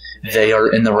they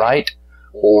are in the right,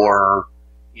 or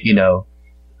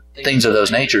things of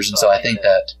those natures. And so I think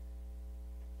that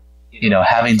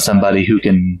having somebody who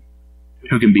can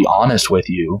be honest with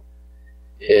you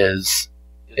is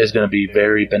going to be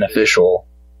very beneficial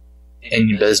in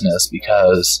your business,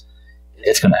 because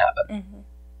it's going to happen.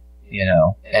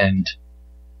 And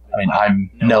I'm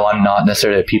not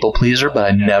necessarily a people pleaser, but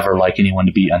I never like anyone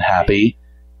to be unhappy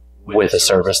with a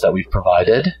service that we've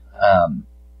provided.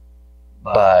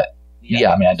 But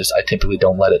yeah, I typically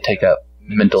don't let it take up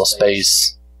mental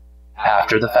space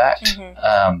after the fact.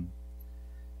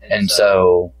 And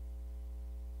so,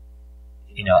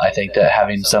 I think that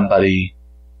having somebody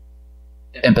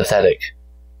empathetic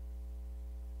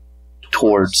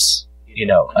towards,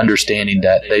 understanding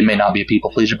that they may not be a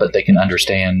people pleaser, but they can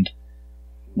understand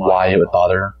why it would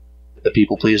bother the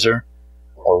people pleaser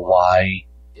or why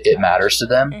it matters to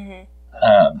them.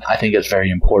 I think it's very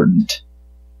important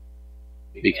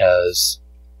because,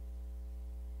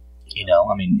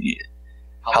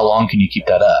 how long can you keep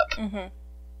that up?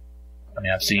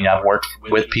 I've worked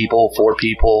with people, for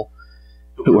people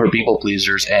who are people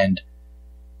pleasers, and,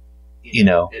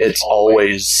 it's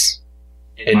always,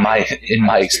 in my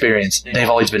experience, they've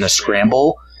always been a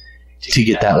scramble to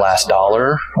get that last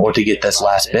dollar or to get this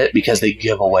last bit because they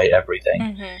give away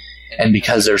everything. And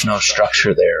because there's no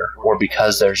structure there, or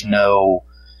because there's no,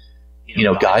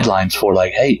 guidelines for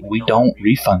like, hey, we don't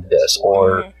refund this,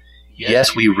 or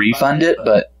yes, we refund it,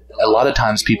 but a lot of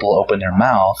times people open their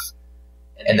mouth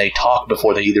and they talk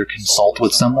before they either consult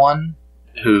with someone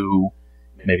who,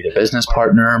 maybe their business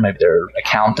partner, maybe their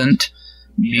accountant,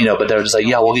 but they're just like,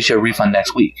 yeah, we'll get you a refund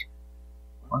next week.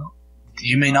 Well,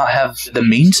 you may not have the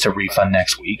means to refund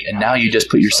next week, and now you just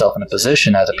put yourself in a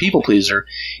position as a people pleaser.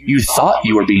 You thought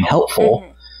you were being helpful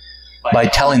by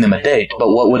telling them a date, but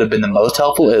what would have been the most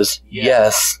helpful is,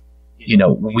 yes,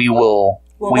 we'll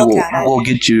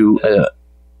get you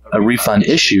a refund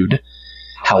issued.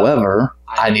 However,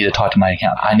 I need to talk to my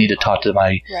account. I need to talk to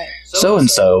my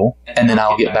so-and-so, and then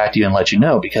I'll get back to you and let you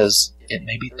know, because it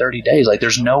may be 30 days. Like,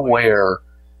 there's nowhere,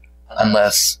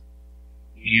 unless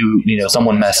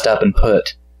someone messed up and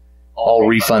put all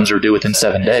refunds are due within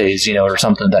 7 days, or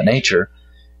something of that nature.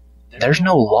 There's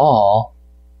no law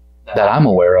that I'm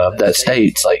aware of that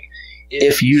states, like,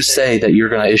 if you say that you're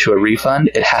going to issue a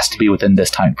refund, it has to be within this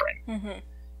time frame.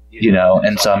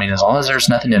 And so, as long as there's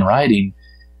nothing in writing,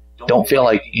 don't feel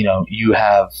like, you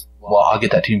have, well, I'll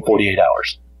get that to you in 48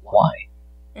 hours. Why?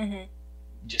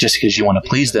 Just because you want to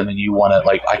please them and you want to,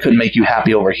 like, I couldn't make you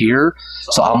happy over here,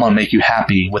 so I'm going to make you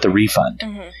happy with a refund.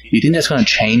 You think that's going to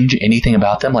change anything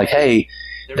about them? Like, hey,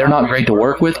 they're not great to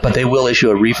work with, but they will issue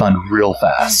a refund real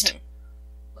fast.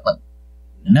 Like,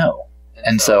 no.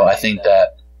 And so I think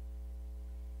that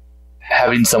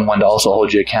having someone to also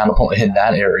hold you accountable in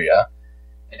that area,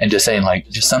 and just saying, like,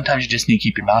 just sometimes you just need to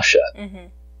keep your mouth shut.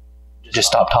 Just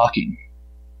stop talking,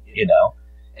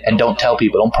 and don't tell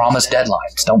people, don't promise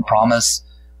deadlines, don't promise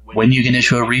when you can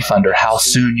issue a refund or how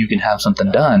soon you can have something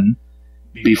done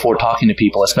before talking to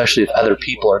people, especially if other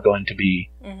people are going to be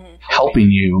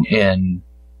helping you in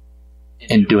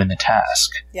doing the task.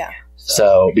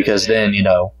 So, because then,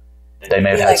 they may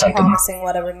have had something. Promising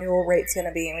what a renewal rate's going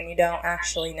to be when you don't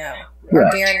actually know.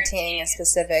 Or guaranteeing a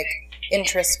specific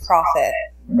interest profit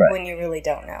when you really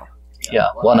don't know. Yeah.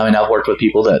 Well, I've worked with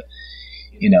people that,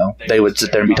 they would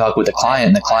sit there and be talking with the client,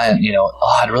 and the client,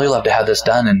 oh, I'd really love to have this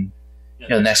done in,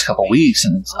 the next couple of weeks.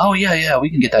 And it's, oh, yeah, we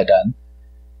can get that done.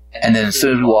 And then as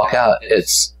soon as we walk out,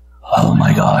 it's, oh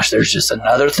my gosh, there's just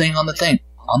another thing on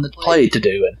the plate to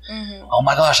do. And oh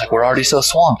my gosh, like, we're already so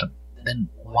swamped. Then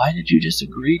why did you just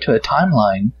agree to a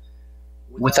timeline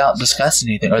without discussing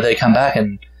anything? Or they come back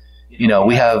and,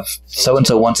 we have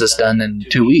so-and-so wants this done in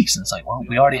 2 weeks. And it's like, well,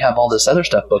 we already have all this other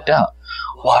stuff booked out.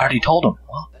 Well, I already told them.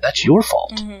 Well, that's your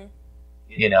fault.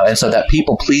 And so that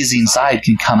people-pleasing side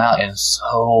can come out in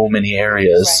so many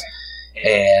areas.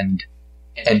 And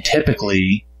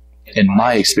typically, in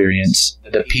my experience,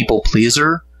 the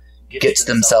people-pleaser gets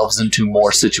themselves into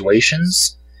more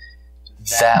situations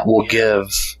that will give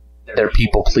their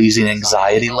people-pleasing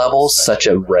anxiety levels such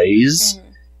a raise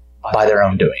by their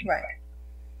own doing.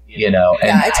 And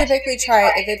I typically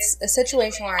try, if it's a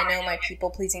situation where I know my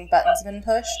people-pleasing button's been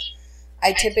pushed,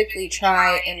 I typically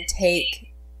try and take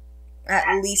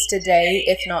at least a day,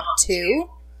 if not 2,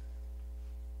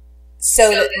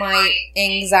 so that my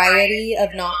anxiety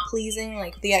of not pleasing,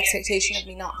 like the expectation of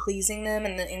me not pleasing them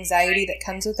and the anxiety that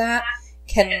comes with that,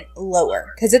 can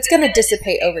lower. Because it's going to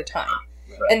dissipate over time.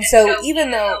 And so even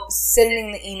though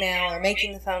sending the email or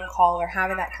making the phone call or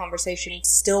having that conversation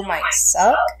still might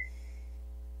suck,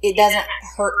 it doesn't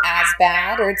hurt as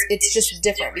bad, or it's just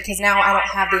different because now I don't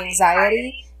have the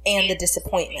anxiety and the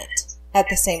disappointment at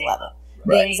the same level.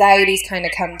 The anxiety's kind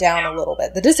of come down a little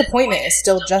bit. The disappointment is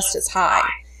still just as high,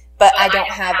 but I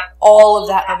don't have all of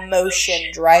that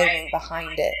emotion driving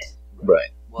behind it.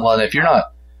 Right. Well, and if you're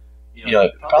not,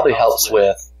 it probably helps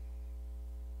with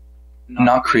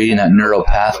not creating that neural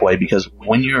pathway, because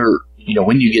when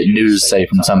when you get news, say,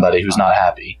 from somebody who's not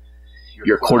happy,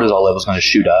 your cortisol level is going to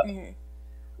shoot up.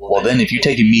 Well, then if you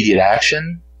take immediate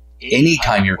action,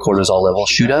 anytime your cortisol levels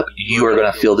shoot up, you are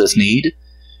going to feel this need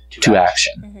to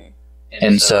action.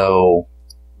 And so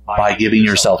by giving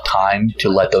yourself time to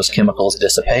let those chemicals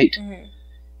dissipate,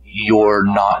 you're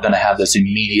not going to have this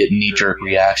immediate knee-jerk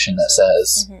reaction that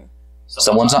says,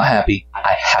 someone's not happy,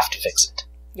 I have to fix it.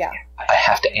 Yeah. I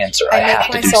have to answer. I have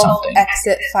to do something.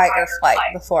 Exit fight or flight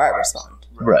before I respond.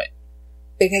 Right.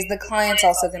 Because the client's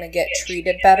also going to get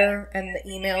treated better, and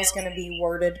the email's going to be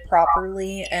worded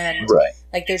properly, and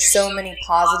like there's so many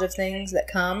positive things that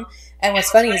come. And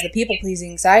what's funny is the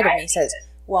people-pleasing side of me says,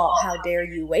 well, how dare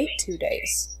you wait 2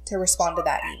 days to respond to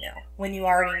that email when you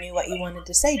already knew what you wanted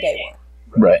to say day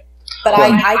one? Right. But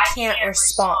I can't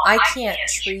respond. I can't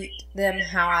treat them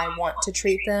how I want to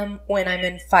treat them when I'm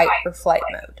in fight or flight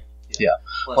mode. Yeah.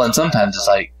 Well, and sometimes it's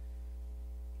like,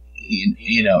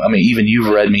 you know, I mean, even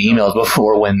you've read me emails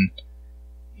before when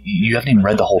you haven't even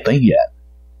read the whole thing yet.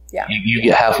 Yeah. You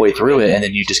get halfway through it, and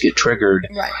then you just get triggered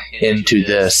into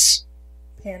this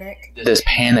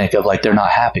panic of like they're not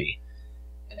happy,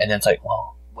 and then it's like,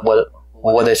 well,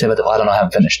 what they say about that? Well, I don't know, I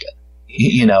haven't finished it.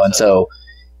 You know, and so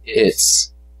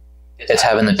it's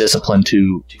having the discipline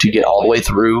to get all the way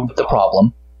through the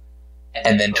problem,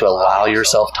 and then to allow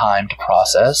yourself time to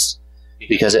process,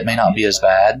 because it may not be as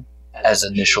bad as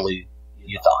initially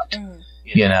you thought,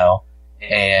 you know,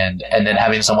 and then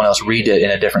having someone else read it in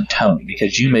a different tone,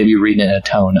 because you may be reading it in a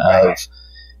tone of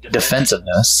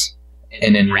defensiveness,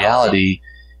 and in reality,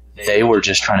 they were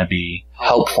just trying to be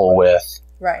helpful with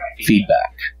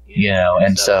feedback, you know,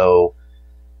 and so,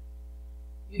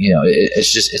 you know,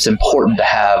 it's important to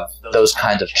have those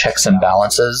kinds of checks and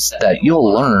balances that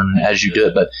you'll learn as you do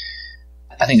it. But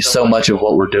I think so much of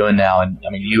what we're doing now, and I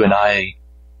mean, you and I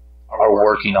are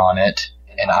working on it,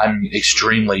 and I'm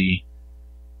extremely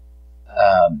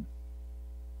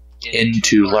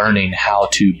into learning how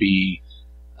to be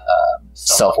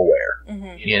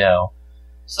self-aware, you know,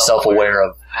 self-aware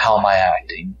of how am I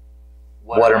acting?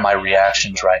 What are my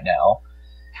reactions right now?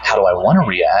 How do I want to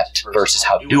react versus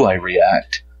how do I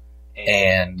react?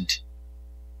 And,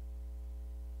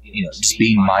 you know, just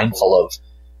being mindful of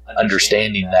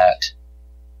understanding that,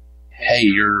 hey,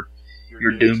 you're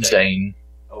doomsdaying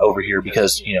over here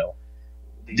because, you know,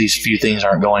 these few things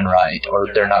aren't going right, or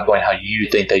they're not going how you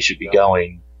think they should be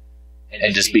going,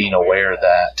 and just being aware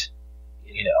that,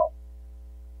 you know,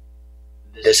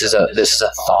 this is a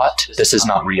thought, this is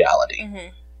not reality.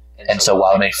 And so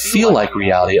while it may feel like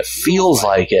reality, it feels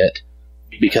like it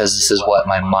because this is what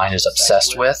my mind is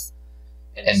obsessed with,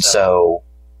 and so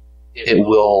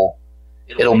it'll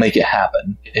make it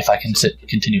happen if I can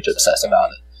continue to obsess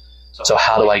about it. So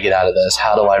how do I get out of this?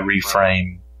 How do I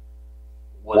reframe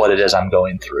what it is I'm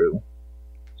going through?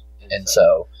 And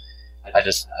so I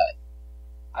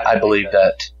believe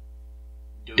that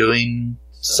doing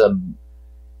some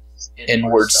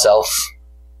inward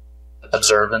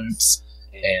self-observance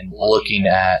and looking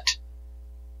at,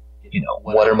 you know,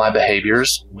 what are my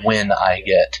behaviors when I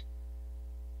get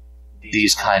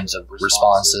these kinds of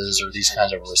responses or these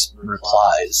kinds of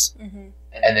replies,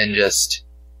 and then just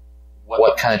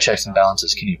what kind of checks and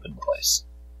balances can you put in place?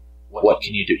 What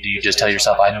can you do? Do you just tell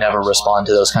yourself, I never respond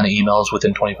to those kind of emails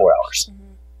within 24 hours?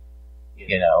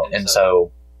 You know, and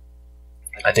so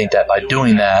I think that by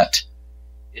doing that,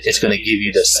 it's going to give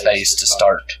you the space to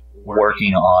start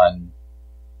working on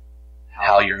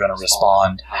how you're going to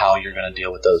respond, how you're going to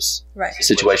deal with those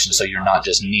situations, so you're not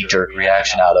just knee-jerk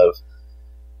reaction out of,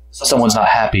 someone's not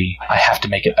happy, I have to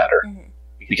make it better.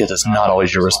 Because it's not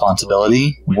always your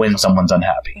responsibility when someone's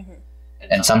unhappy.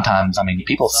 And sometimes, I mean,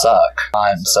 people suck.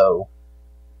 So,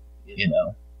 you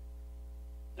know,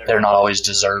 they're not always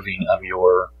deserving of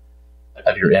your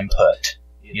input,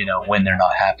 you know, when they're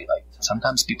not happy. Like,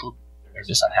 sometimes people are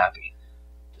just unhappy.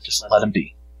 Just let them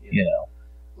be, you know.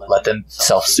 Let them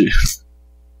self-soothe.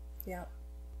 Yeah.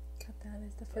 Cut that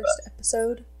as the first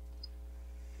episode.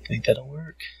 I think that'll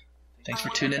work. Thanks for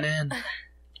tuning in.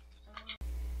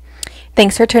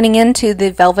 Thanks for tuning in to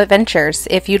the Velvet Ventures.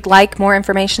 If you'd like more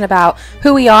information about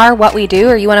who we are, what we do,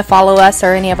 or you want to follow us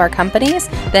or any of our companies,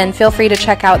 then feel free to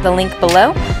check out the link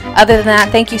below. Other than that,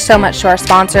 thank you so much to our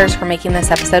sponsors for making this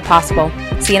episode possible.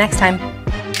 See you next time.